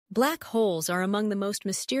Black holes are among the most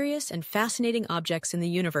mysterious and fascinating objects in the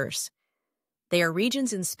universe. They are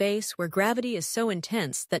regions in space where gravity is so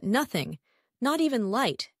intense that nothing, not even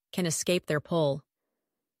light, can escape their pull.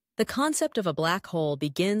 The concept of a black hole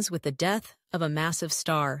begins with the death of a massive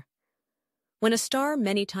star. When a star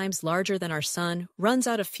many times larger than our Sun runs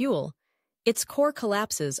out of fuel, its core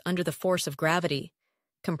collapses under the force of gravity,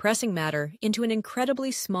 compressing matter into an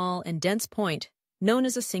incredibly small and dense point known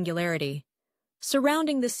as a singularity.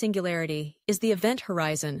 Surrounding this singularity is the event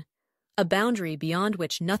horizon, a boundary beyond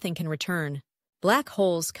which nothing can return. Black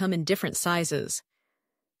holes come in different sizes.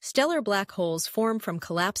 Stellar black holes form from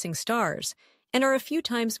collapsing stars and are a few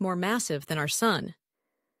times more massive than our Sun.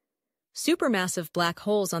 Supermassive black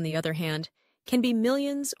holes, on the other hand, can be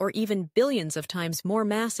millions or even billions of times more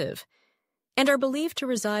massive and are believed to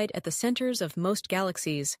reside at the centers of most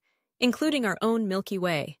galaxies, including our own Milky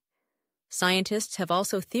Way. Scientists have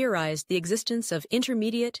also theorized the existence of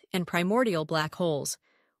intermediate and primordial black holes,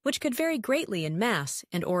 which could vary greatly in mass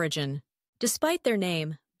and origin. Despite their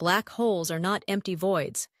name, black holes are not empty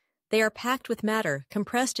voids. They are packed with matter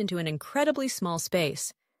compressed into an incredibly small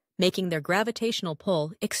space, making their gravitational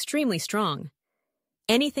pull extremely strong.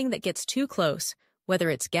 Anything that gets too close, whether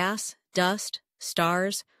it's gas, dust,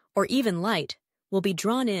 stars, or even light, will be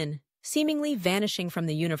drawn in, seemingly vanishing from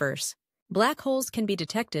the universe. Black holes can be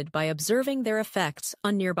detected by observing their effects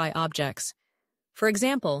on nearby objects. For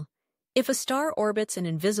example, if a star orbits an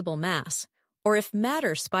invisible mass, or if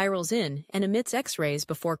matter spirals in and emits X-rays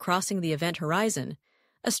before crossing the event horizon,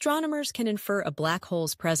 astronomers can infer a black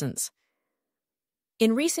hole's presence.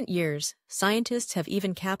 In recent years, scientists have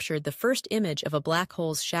even captured the first image of a black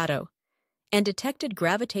hole's shadow and detected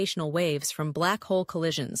gravitational waves from black hole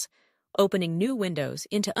collisions, opening new windows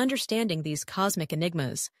into understanding these cosmic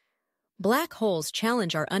enigmas. Black holes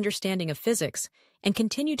challenge our understanding of physics and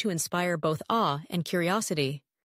continue to inspire both awe and curiosity.